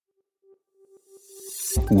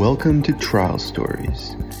Welcome to Trial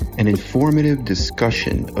Stories, an informative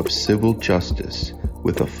discussion of civil justice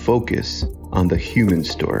with a focus on the human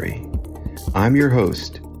story. I'm your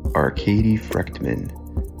host, Arkady Frechtman,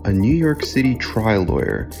 a New York City trial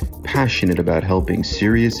lawyer passionate about helping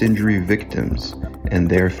serious injury victims and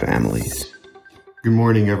their families. Good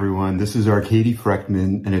morning, everyone. This is Arkady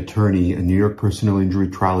Frechtman, an attorney, a New York personal injury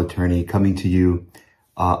trial attorney, coming to you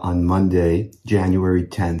on Monday, January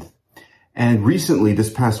 10th. And recently, this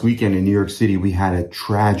past weekend in New York City, we had a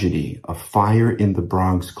tragedy. A fire in the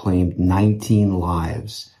Bronx claimed 19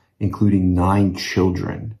 lives, including 9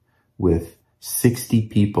 children, with 60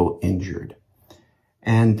 people injured.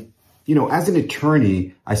 And, as an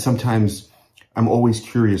attorney, I'm always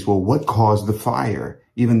curious, well, what caused the fire?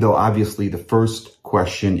 Even though obviously the first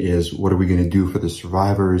question is, what are we going to do for the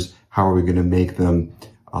survivors? How are we going to make them,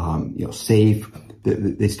 safe?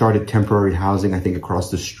 They started temporary housing, I think,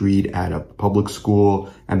 across the street at a public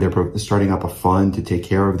school, and they're starting up a fund to take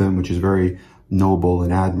care of them, which is very noble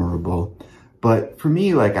and admirable. But for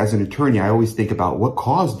me, as an attorney, I always think about what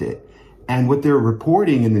caused it. And what they're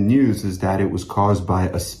reporting in the news is that it was caused by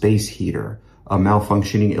a space heater, a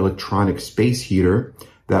malfunctioning electronic space heater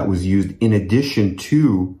that was used in addition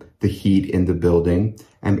to the heat in the building,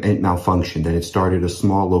 and it malfunctioned, and it started a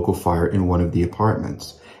small local fire in one of the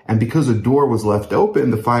apartments. And because a door was left open,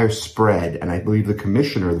 the fire spread. And I believe the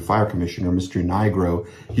fire commissioner, Mr. Nigro,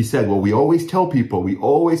 he said, well, we always tell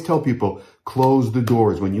people, close the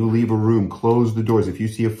doors. When you leave a room, close the doors. If you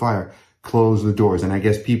see a fire, close the doors. And I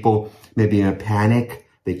guess people maybe in a panic,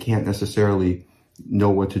 they can't necessarily know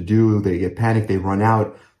what to do. They get panicked, they run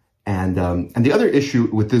out. And the other issue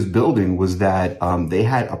with this building was that they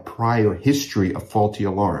had a prior history of faulty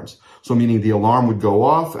alarms. So meaning the alarm would go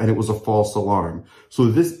off and it was a false alarm. So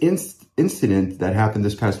this incident that happened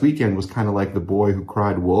this past weekend was kind of like the boy who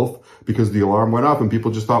cried wolf, because the alarm went off and people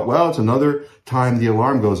just thought, well, it's another time the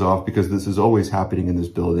alarm goes off because this is always happening in this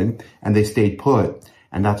building. And they stayed put.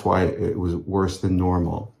 And that's why it was worse than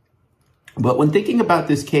normal. But when thinking about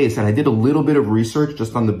this case, and I did a little bit of research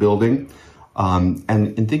just on the building, and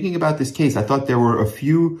in thinking about this case, I thought there were a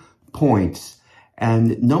few points.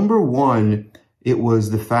 And number one, it was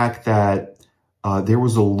the fact that there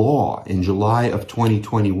was a law in July of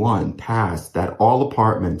 2021 passed that all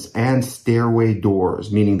apartments and stairway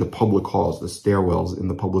doors, meaning the public halls, the stairwells in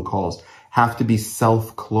the public halls, have to be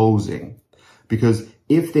self-closing. Because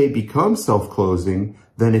if they become self-closing,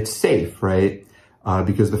 then it's safe, right?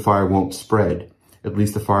 Because the fire won't spread. At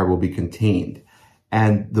least the fire will be contained.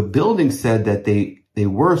 And the building said that they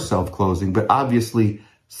were self-closing, but obviously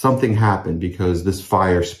something happened because this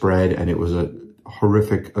fire spread and it was a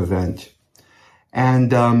horrific event.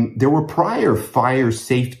 And there were prior fire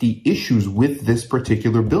safety issues with this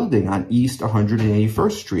particular building on East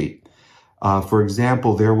 181st Street. For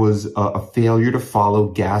example, there was a failure to follow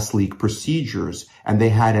gas leak procedures, and they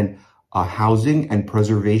had a housing and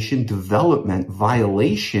preservation development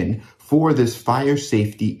violation for this fire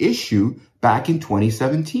safety issue back in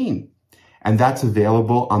 2017. And that's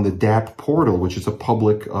available on the DAP portal, which is a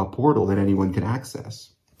public portal that anyone can access.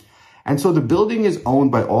 And so the building is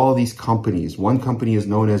owned by all these companies. One company is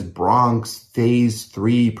known as Bronx Phase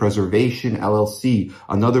 3 Preservation, LLC.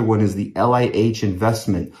 Another one is the LIH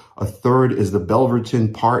Investment. A third is the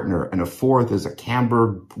Belverton Partner. And a fourth is a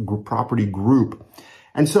Camber Property Group.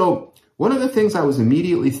 And so one of the things I was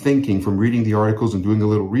immediately thinking from reading the articles and doing a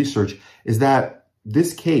little research is that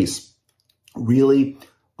this case really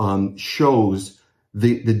shows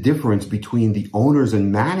the difference between the owners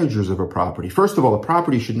and managers of a property. First of all, a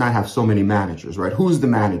property should not have so many managers, right? Who's the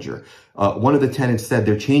manager? One of the tenants said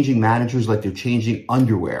they're changing managers like they're changing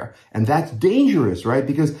underwear. And that's dangerous, right?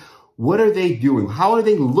 Because what are they doing? How are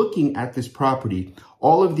they looking at this property?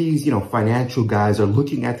 All of these, financial guys are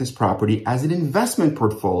looking at this property as an investment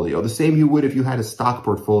portfolio, the same you would if you had a stock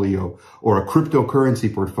portfolio or a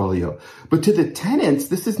cryptocurrency portfolio. But to the tenants,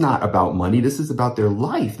 this is not about money. This is about their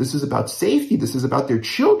life. This is about safety. This is about their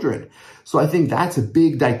children. So I think that's a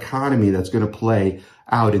big dichotomy that's going to play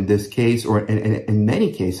out in this case, or in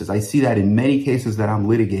many cases. I see that in many cases that I'm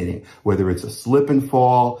litigating, whether it's a slip and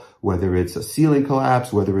fall, whether it's a ceiling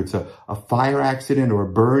collapse, whether it's a fire accident or a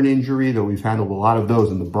burn injury, though we've handled a lot of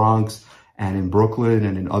those in the Bronx and in Brooklyn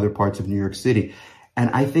and in other parts of New York City. And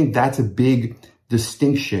I think that's a big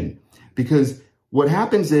distinction, because what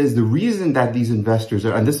happens is the reason that these investors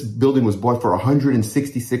and this building was bought for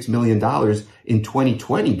 $166 million in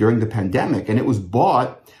 2020 during the pandemic, and it was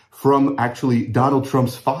bought from actually Donald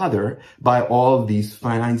Trump's father by all of these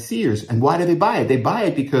financiers. And why do they buy it? They buy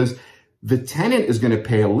it because the tenant is going to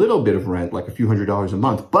pay a little bit of rent, like a few $100s a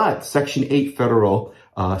month, but Section 8 federal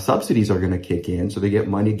subsidies are going to kick in. So they get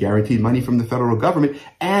money, guaranteed money from the federal government,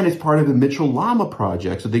 and it's part of the Mitchell-Lama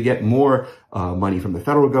project. So they get more money from the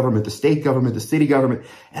federal government, the state government, the city government.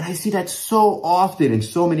 And I see that so often in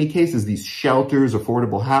so many cases, these shelters,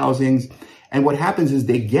 affordable housings. And what happens is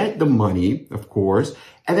they get the money, of course,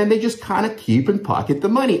 and then they just kind of keep and pocket the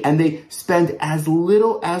money, and they spend as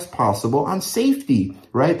little as possible on safety,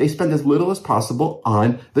 right? They spend as little as possible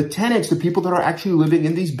on the tenants, the people that are actually living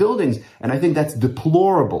in these buildings. And I think that's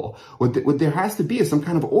deplorable. What there has to be is some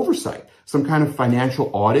kind of oversight, some kind of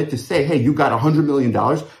financial audit to say, hey, you got $100 million.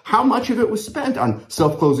 How much of it was spent on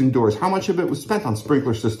self-closing doors? How much of it was spent on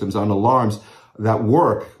sprinkler systems, on alarms that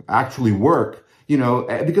actually work? You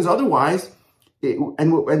know, because otherwise,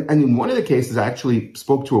 and in one of the cases, I actually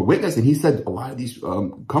spoke to a witness, and he said a lot of these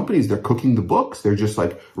companies, they're cooking the books. They're just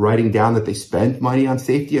like writing down that they spent money on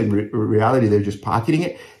safety, and in reality, they're just pocketing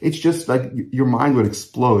it. It's just like your mind would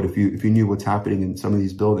explode if you knew what's happening in some of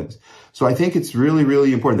these buildings. So I think it's really,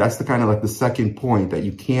 really important. That's the kind of like the second point, that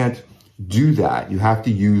you can't do that. You have to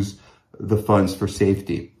use the funds for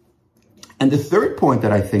safety. And the third point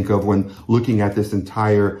that I think of when looking at this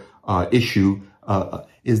entire issue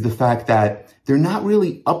is the fact that they're not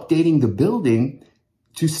really updating the building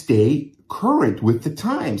to stay current with the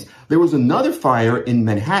times. There was another fire in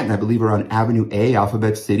Manhattan, I believe around Avenue A,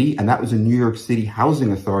 Alphabet City, and that was a New York City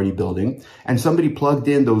Housing Authority building. And somebody plugged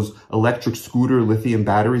in those electric scooter lithium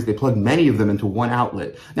batteries. They plugged many of them into one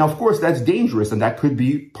outlet. Now, of course, that's dangerous, and that could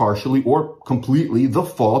be partially or completely the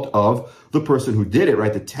fault of the person who did it,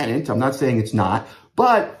 right? The tenant. I'm not saying it's not,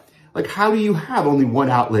 but like, how do you have only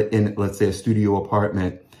one outlet in, let's say, a studio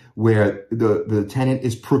apartment where the tenant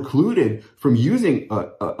is precluded from using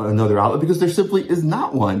another outlet because there simply is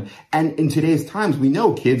not one? And in today's times, we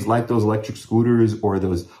know kids like those electric scooters or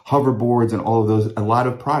those hoverboards and all of those. A lot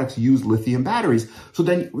of products use lithium batteries. So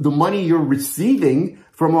then the money you're receiving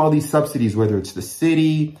from all these subsidies, whether it's the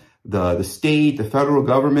city, the state, the federal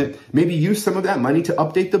government, maybe use some of that money to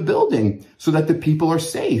update the building so that the people are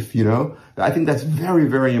safe, you know? I think that's very,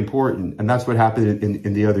 very important. And that's what happened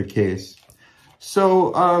in the other case.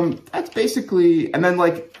 So that's basically, and then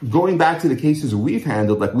like going back to the cases we've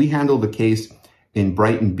handled, like we handled a case in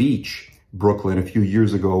Brighton Beach, Brooklyn, a few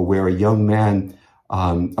years ago, where a young man,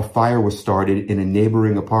 a fire was started in a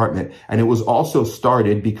neighboring apartment. And it was also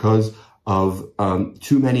started because of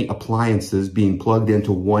too many appliances being plugged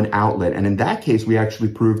into one outlet. And in that case, we actually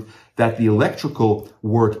proved that the electrical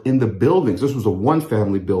work in the buildings, this was a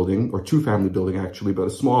one-family building, or two-family building actually, but a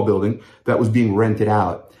small building that was being rented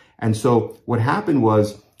out. And so what happened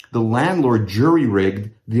was the landlord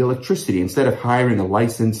jury-rigged the electricity. Instead of hiring a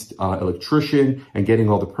licensed electrician and getting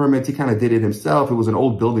all the permits, he kind of did it himself. It was an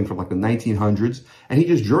old building from like the 1900s, and he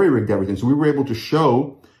just jury-rigged everything. So we were able to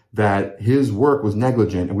show that his work was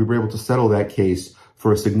negligent, and we were able to settle that case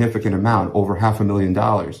for a significant amount, over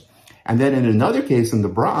 $500,000. And then in another case in the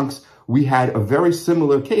Bronx, we had a very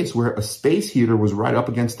similar case where a space heater was right up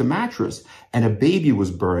against the mattress and a baby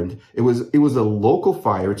was burned. It was a local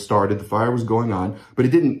fire. It started, the fire was going on, but it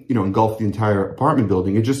didn't, engulf the entire apartment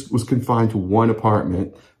building. It just was confined to one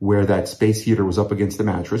apartment where that space heater was up against the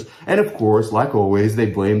mattress. And of course, like always, they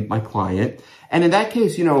blamed my client. And in that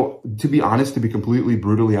case, to be honest, to be completely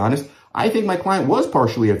brutally honest, I think my client was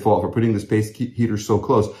partially at fault for putting the space heater so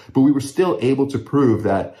close, but we were still able to prove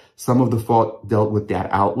that some of the fault dealt with that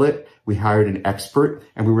outlet. We hired an expert,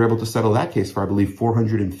 and we were able to settle that case for, I believe,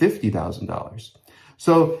 $450,000.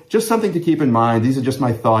 So just something to keep in mind. These are just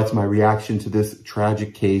my thoughts, my reaction to this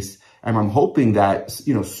tragic case. And I'm hoping that,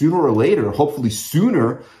 sooner or later, hopefully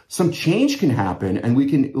sooner, some change can happen and we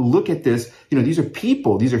can look at this. These are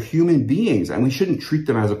people, these are human beings, and we shouldn't treat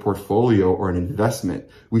them as a portfolio or an investment.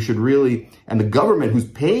 We should really, and the government who's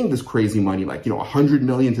paying this crazy money, like, $100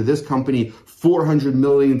 million to this company, $400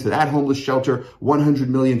 million to that homeless shelter, $100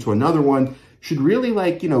 million to another one, should really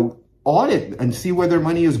audit and see where their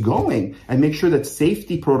money is going and make sure that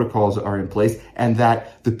safety protocols are in place and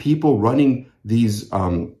that the people running these,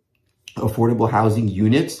 affordable housing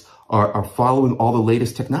units are following all the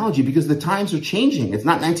latest technology, because the times are changing. It's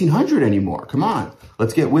not 1900 anymore. Come on,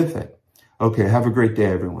 let's get with it. Okay, have a great day,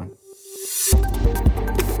 everyone.